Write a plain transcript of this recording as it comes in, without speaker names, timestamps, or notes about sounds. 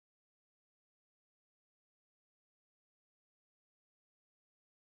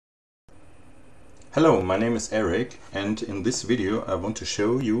Hello, my name is Erik, and in this video I want to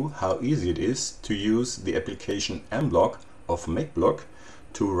show you how easy it is to use the application mBlock of Makeblock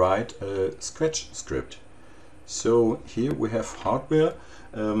to write a Scratch-Skript. So here we have hardware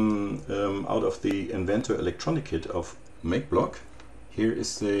out of the Inventor Electronic Kit of Makeblock. Here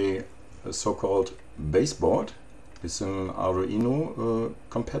is the so-called baseboard. It's an Arduino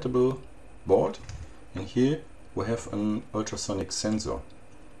compatible board, and here we have an ultrasonic sensor.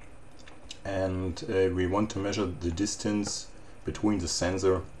 And we want to measure the distance between the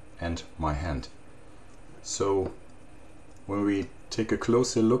sensor and my hand. So when we take a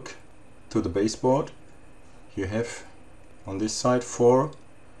closer look to the baseboard, you have on this side 4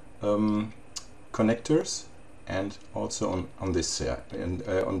 connectors, and also on this side.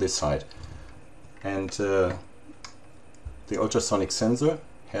 And the ultrasonic sensor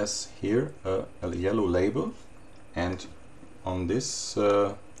has here a yellow label, and on this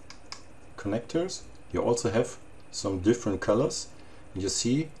connectors you also have some different colors. You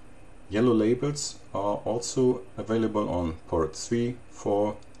see yellow labels are also available on port 3,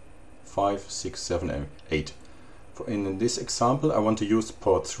 4, 5, 6, 7 and 8. In this example I want to use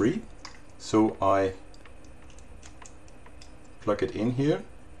port 3, so I plug it in here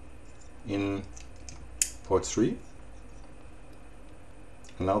in port 3,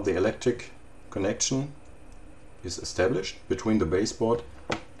 and now the electric connection is established between the baseboard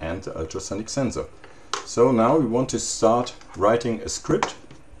and the ultrasonic sensor. So now we want to start writing a script.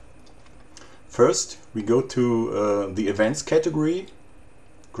 First we go to the events category,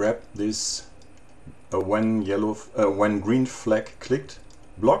 grab this when green flag clicked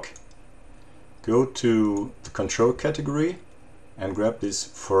block, go to the control category and grab this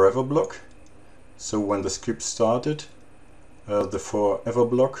forever block. So when the script started, the forever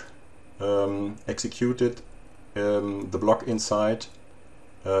block executed the block inside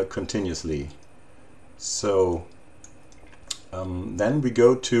continuously. So then we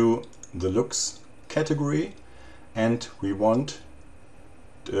go to the looks category, and we want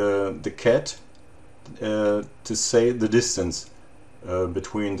the cat to say the distance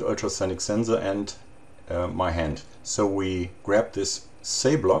between the ultrasonic sensor and my hand. So we grab this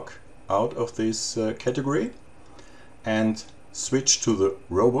say block out of this category and switch to the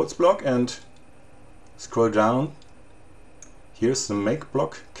robots block and scroll down. Here's the make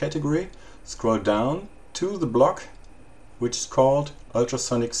block category. Scroll down to the block which is called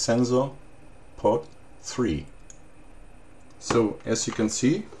ultrasonic sensor port 3. So as you can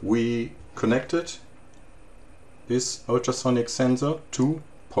see, we connected this ultrasonic sensor to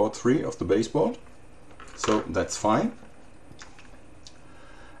port 3 of the baseboard, so that's fine.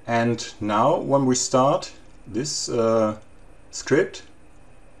 And now when we start this script,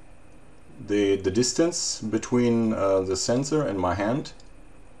 the distance between the sensor and my hand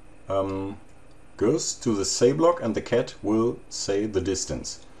goes to the say block, and the cat will say the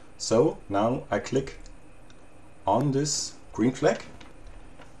distance. So now I click on this green flag,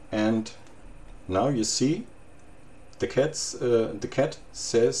 and now you see the cat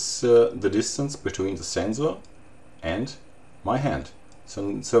says the distance between the sensor and my hand.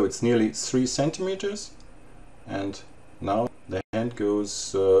 So it's nearly 3 centimeters, and now the hand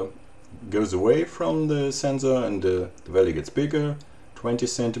goes away from the sensor, and the value gets bigger, 20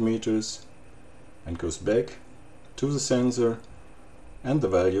 centimeters, and goes back to the sensor, and the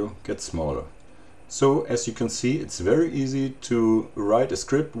value gets smaller. So as you can see, it's very easy to write a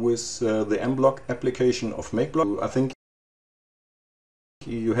script with the mBlock-Application of Makeblock. I think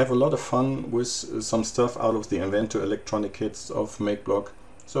you have a lot of fun with some stuff out of the Inventor Electronic Kits of Makeblock.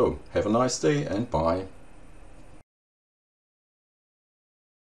 So have a nice day and bye.